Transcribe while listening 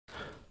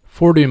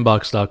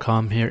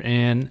40inbox.com here,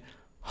 and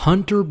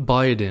Hunter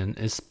Biden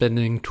is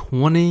spending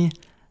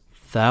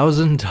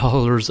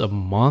 $20,000 a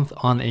month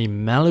on a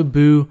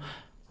Malibu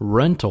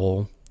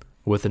rental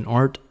with an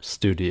art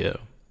studio.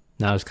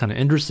 Now, it's kind of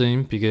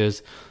interesting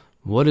because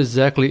what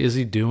exactly is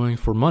he doing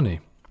for money?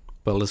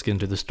 But let's get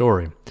into the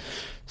story.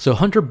 So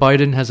Hunter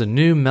Biden has a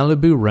new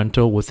Malibu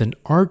rental with an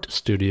art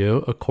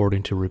studio,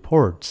 according to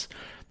reports.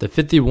 The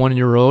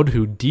 51-year-old,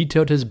 who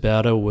detailed his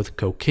battle with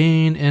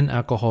cocaine and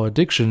alcohol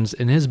addictions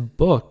in his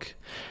book,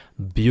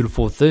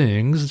 Beautiful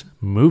Things,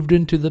 moved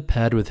into the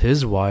pad with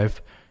his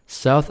wife,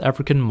 South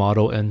African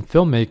model and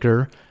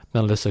filmmaker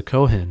Melissa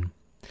Cohen,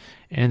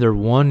 and their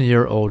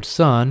 1-year-old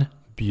son,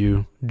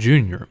 Beau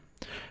Jr.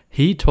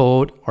 He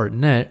told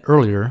ArtNet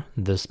earlier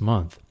this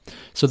month.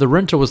 So the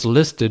rental was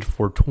listed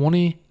for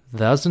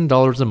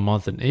 $20,000 a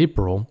month in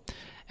April,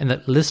 and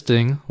that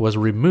listing was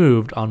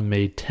removed on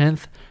May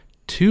 10th,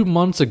 2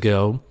 months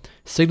ago,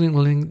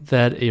 signaling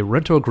that a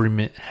rental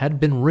agreement had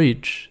been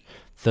reached,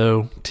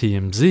 though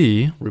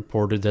TMZ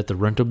reported that the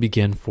rental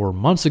began 4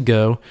 months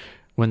ago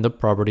when the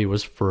property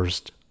was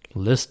first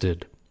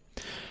listed.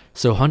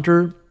 So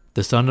Hunter,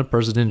 the son of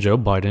President Joe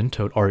Biden,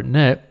 told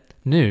ArtNet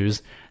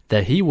News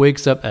that he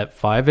wakes up at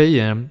 5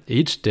 a.m.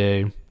 each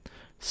day,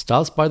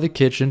 stops by the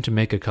kitchen to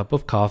make a cup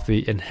of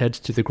coffee, and heads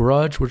to the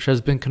garage, which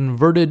has been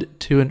converted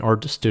to an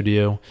art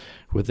studio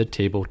with a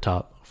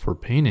tabletop for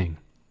painting.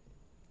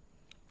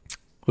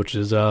 Which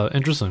is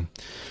interesting.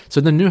 So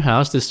in the new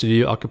house, the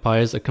studio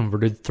occupies a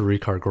converted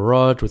 3-car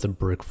garage with a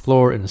brick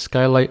floor and a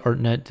skylight.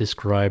 ArtNet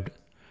described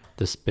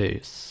the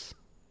space.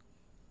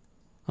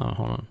 Oh,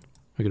 hold on.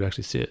 We could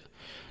actually see it.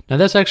 Now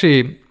that's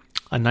actually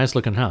a nice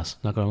looking house,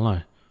 not gonna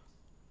lie.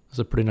 It's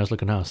a pretty nice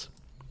looking house.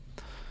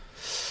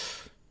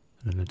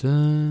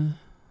 Okay,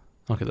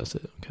 that's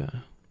it. Okay.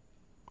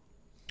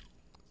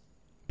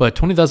 But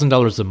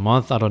 $20,000 a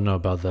month, I don't know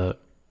about that.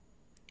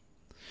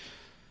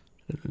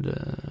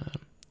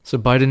 So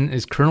Biden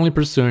is currently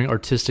pursuing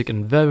artistic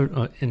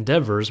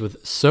endeavors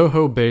with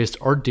Soho-based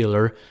art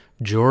dealer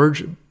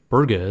George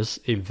Burgess,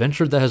 a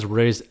venture that has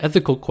raised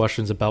ethical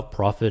questions about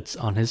profits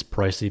on his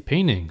pricey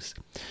paintings.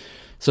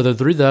 So the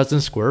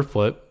 3,000 square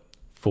foot,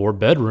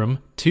 4-bedroom,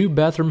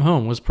 2-bathroom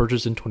home was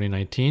purchased in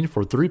 2019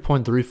 for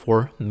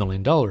 $3.34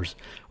 million,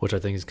 which I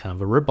think is kind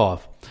of a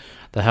ripoff.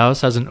 The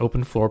house has an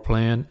open floor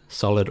plan,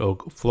 solid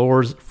oak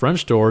floors,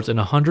 French doors, and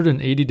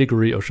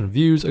 180-degree ocean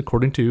views,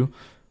 according to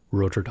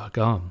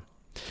Realtor.com.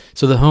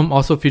 So the home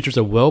also features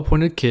a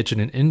well-appointed kitchen,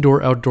 an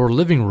indoor-outdoor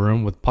living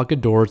room with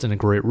pocket doors, and a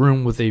great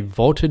room with a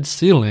vaulted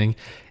ceiling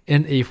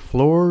and a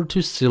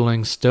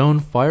floor-to-ceiling stone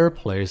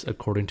fireplace,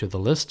 according to the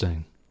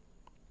listing.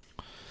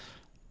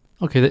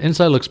 Okay, the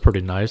inside looks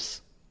pretty nice.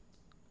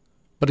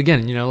 But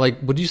again,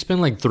 would you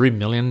spend like $3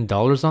 million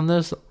on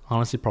this?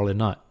 Honestly, probably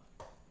not.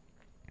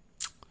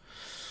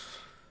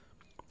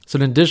 So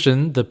in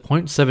addition, the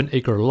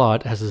 0.7-acre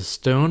lot has a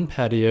stone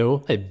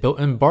patio, a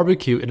built-in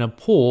barbecue, and a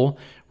pool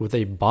with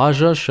a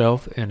Baja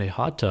shelf and a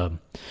hot tub.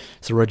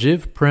 So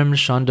Rajiv Prem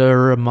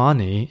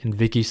Chandaramani and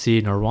Vicky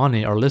C.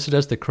 Narwani are listed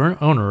as the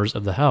current owners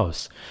of the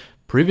house.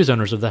 Previous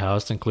owners of the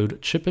house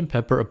include Chip and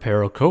Pepper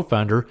Apparel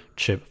co-founder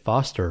Chip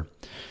Foster.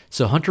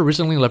 So Hunter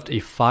recently left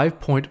a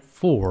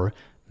 $5.4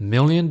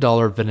 million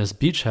Venice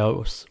beach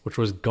house, which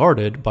was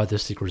guarded by the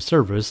Secret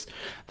Service,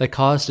 that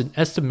cost an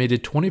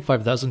estimated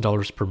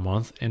 $25,000 per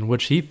month, in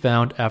which he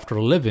found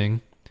after living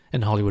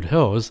in Hollywood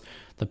Hills,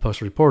 the Post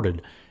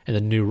reported. And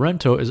the new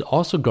rental is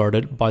also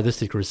guarded by the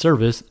Secret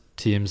Service,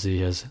 TMZ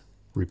has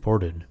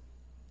reported.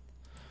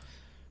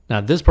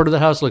 Now, this part of the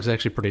house looks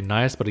actually pretty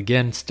nice, but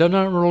again, still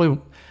not really...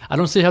 I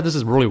don't see how this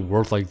is really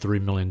worth like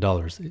 $3 million.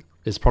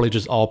 It's probably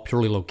just all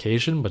purely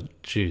location,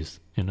 but geez,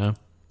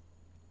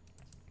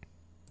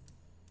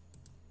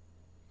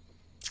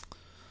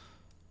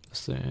 Let's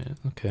see.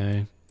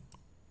 Okay.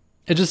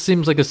 It just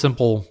seems like a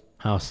simple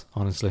house,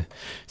 honestly.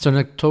 So in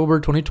October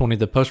 2020,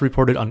 the Post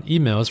reported on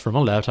emails from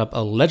a laptop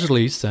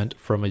allegedly sent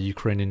from a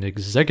Ukrainian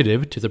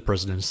executive to the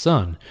president's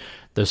son.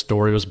 The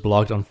story was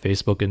blocked on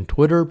Facebook and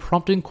Twitter,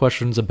 prompting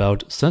questions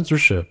about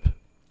censorship.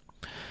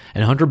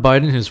 And Hunter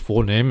Biden, whose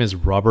full name is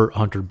Robert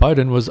Hunter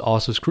Biden, was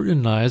also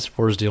scrutinized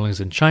for his dealings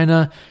in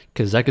China,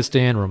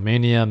 Kazakhstan,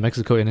 Romania,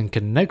 Mexico, and in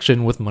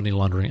connection with money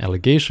laundering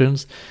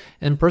allegations.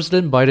 And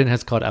President Biden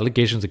has called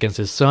allegations against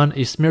his son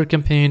a smear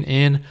campaign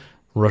and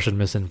Russian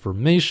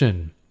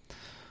misinformation.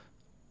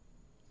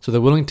 So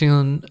the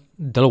Wilmington,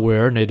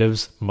 Delaware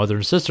native's mother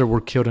and sister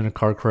were killed in a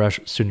car crash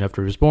soon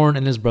after he was born,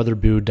 and his brother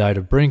Beau died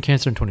of brain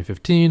cancer in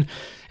 2015.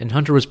 And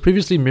Hunter was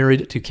previously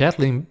married to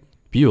Kathleen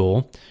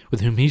Buell, with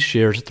whom he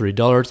shares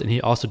 $3, and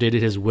he also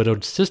dated his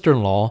widowed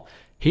sister-in-law,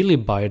 Haley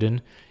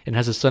Biden, and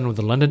has a son with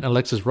the London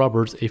Alexis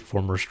Roberts, a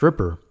former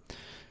stripper.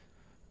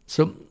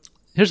 So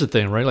here's the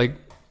thing, right? Like,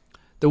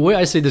 the way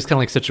I see this kind of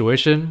like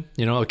situation,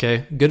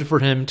 okay, good for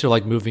him to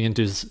like moving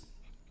into this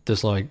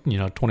like,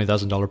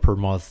 $20,000 per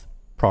month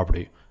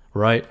property,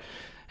 right?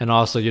 And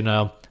also,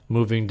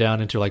 moving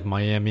down into like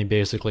Miami,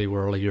 basically,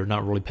 where like you're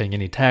not really paying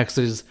any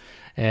taxes,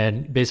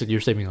 and basically you're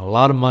saving a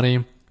lot of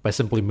money by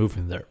simply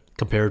moving there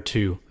compared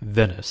to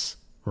Venice,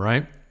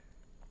 right?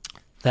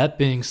 That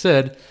being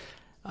said,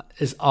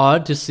 it's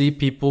odd to see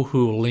people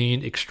who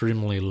lean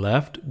extremely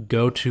left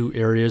go to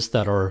areas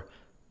that are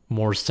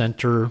more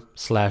center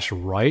slash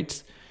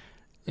right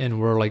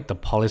and where like the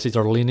policies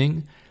are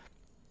leaning.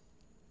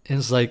 And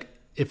it's like,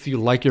 if you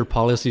like your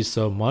policies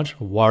so much,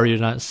 why are you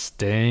not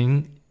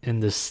staying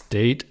in the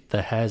state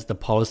that has the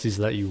policies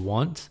that you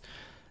want?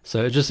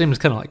 So it just seems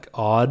kind of like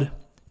odd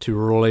to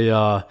really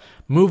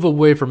move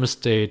away from a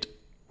state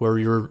where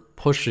you're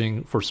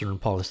pushing for certain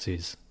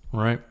policies,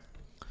 right?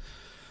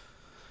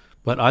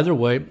 But either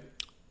way,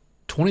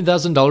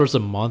 $20,000 a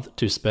month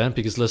to spend,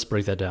 because let's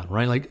break that down,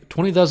 right? Like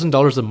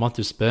 $20,000 a month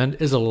to spend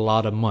is a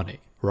lot of money,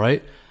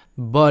 right?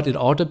 But it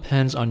all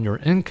depends on your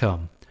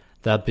income.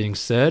 That being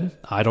said,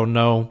 I don't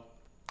know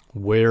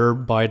where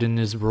Biden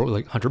is,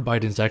 like Hunter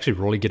Biden is actually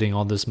really getting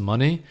all this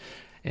money.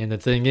 And the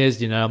thing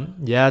is,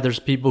 yeah, there's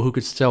people who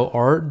could sell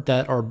art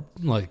that are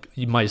like,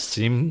 you might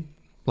seem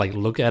like,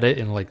 look at it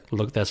and like,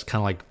 look, that's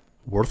kind of like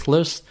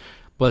worthless.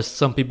 But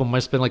some people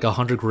might spend like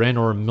 $100,000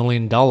 or $1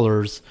 million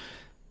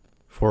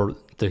for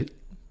the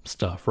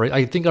stuff, right?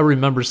 I think I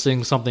remember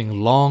seeing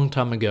something long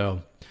time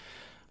ago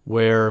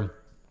where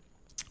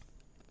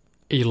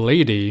a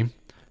lady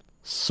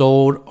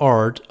sold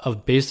art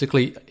of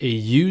basically a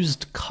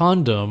used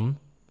condom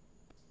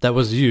that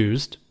was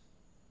used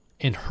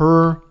in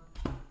her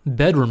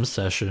bedroom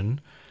session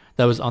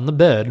that was on the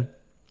bed,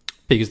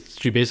 because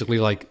she basically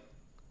like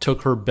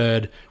took her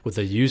bed with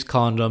a used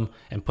condom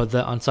and put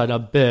that on side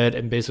of bed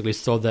and basically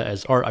sold that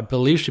as art. I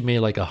believe she made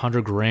like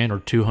 $100,000 or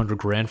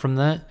 $200,000 from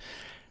that.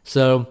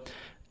 So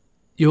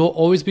you'll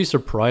always be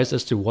surprised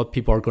as to what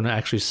people are going to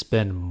actually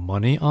spend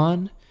money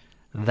on.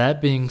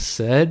 That being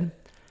said,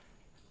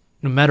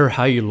 no matter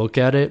how you look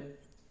at it,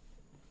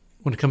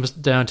 when it comes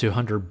down to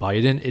Hunter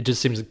Biden, it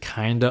just seems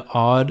kind of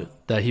odd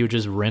that he would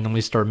just randomly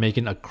start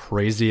making a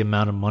crazy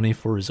amount of money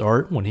for his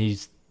art when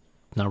he's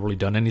not really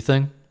done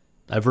anything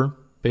ever,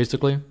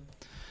 basically.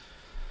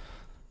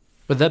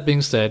 But that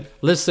being said,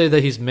 let's say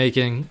that he's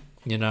making,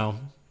 $1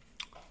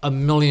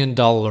 million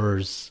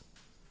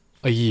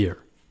a year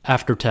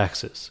after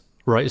taxes,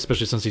 right?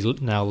 Especially since he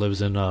now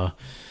lives in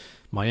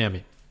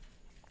Miami.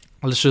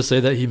 Let's just say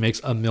that he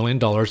makes $1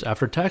 million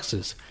after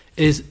taxes.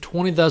 Is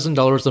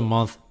 $20,000 a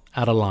month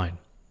out of line?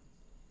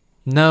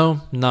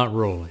 No, not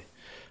really.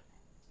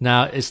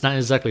 Now, it's not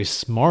exactly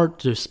smart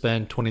to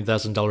spend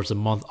 $20,000 a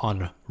month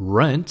on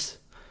rent,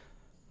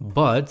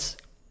 but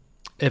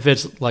if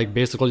it's like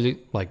basically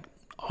like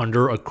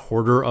under a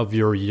quarter of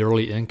your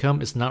yearly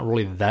income, it's not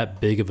really that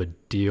big of a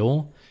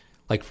deal.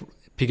 Like,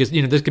 because,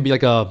 this could be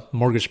like a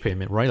mortgage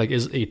payment, right? Like,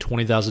 is a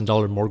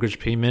 $20,000 mortgage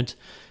payment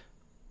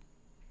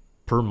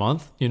per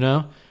month,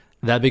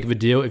 that big of a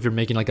deal if you're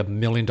making like $1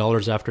 million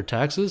after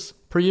taxes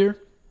per year?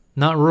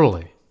 Not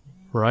really,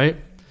 right?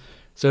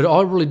 So it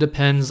all really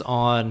depends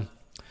on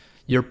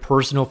your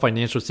personal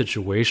financial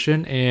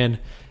situation. And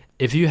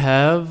if you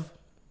have,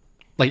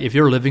 like, if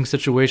your living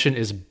situation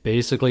is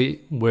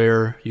basically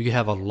where you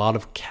have a lot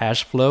of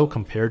cash flow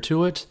compared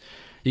to it,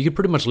 you can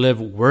pretty much live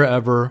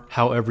wherever,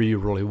 however you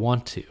really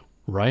want to,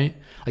 right?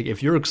 Like,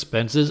 if your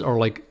expenses are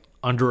like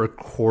under a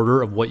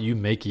quarter of what you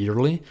make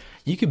yearly,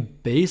 you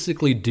could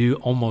basically do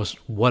almost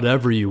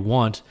whatever you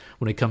want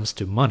when it comes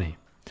to money.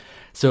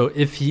 So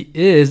if he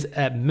is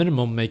at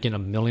minimum making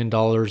 $1 million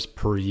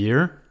per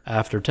year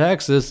after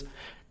taxes,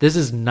 this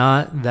is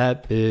not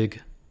that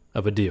big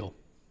of a deal,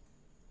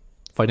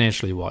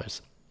 financially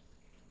wise.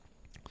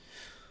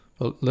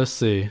 Well, let's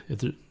see.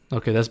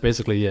 Okay, that's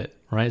basically it,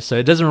 right? So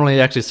it doesn't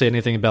really actually say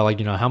anything about like,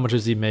 how much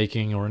is he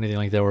making or anything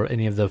like that, or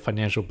any of the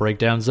financial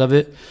breakdowns of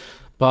it.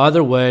 But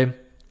either way,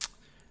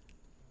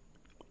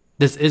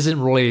 this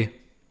isn't really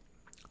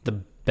the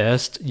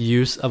best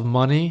use of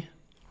money,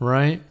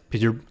 right?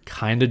 Because you're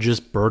kind of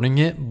just burning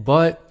it.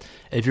 But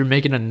if you're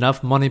making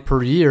enough money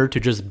per year to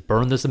just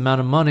burn this amount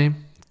of money,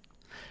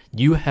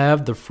 you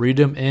have the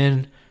freedom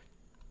and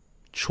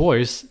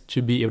choice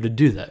to be able to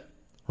do that,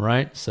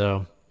 right?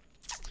 So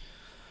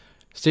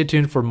stay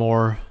tuned for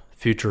more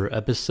future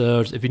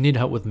episodes. If you need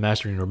help with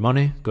mastering your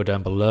money, go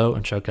down below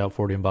and check out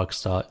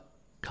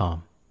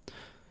 40inbox.com.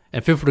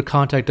 And feel free to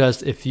contact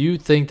us if you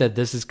think that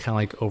this is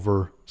kind of like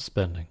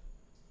overspending.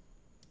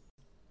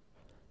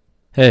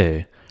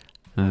 Hey,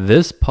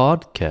 this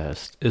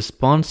podcast is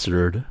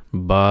sponsored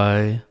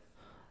by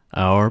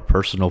our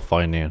personal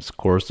finance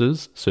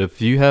courses. So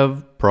if you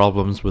have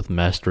problems with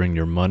mastering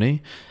your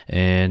money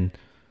and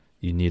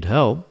you need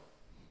help,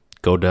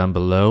 go down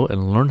below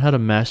and learn how to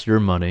master your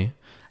money.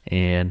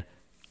 And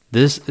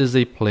this is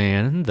a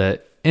plan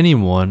that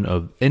anyone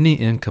of any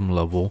income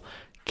level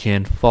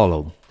can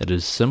follow. It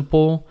is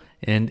simple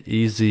and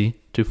easy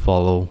to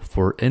follow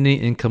for any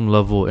income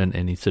level and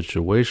any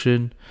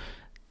situation,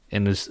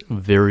 and is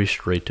very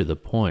straight to the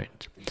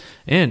point.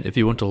 And if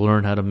you want to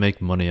learn how to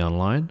make money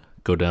online,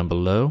 go down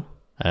below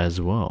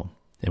as well.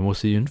 And we'll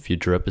see you in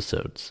future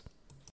episodes.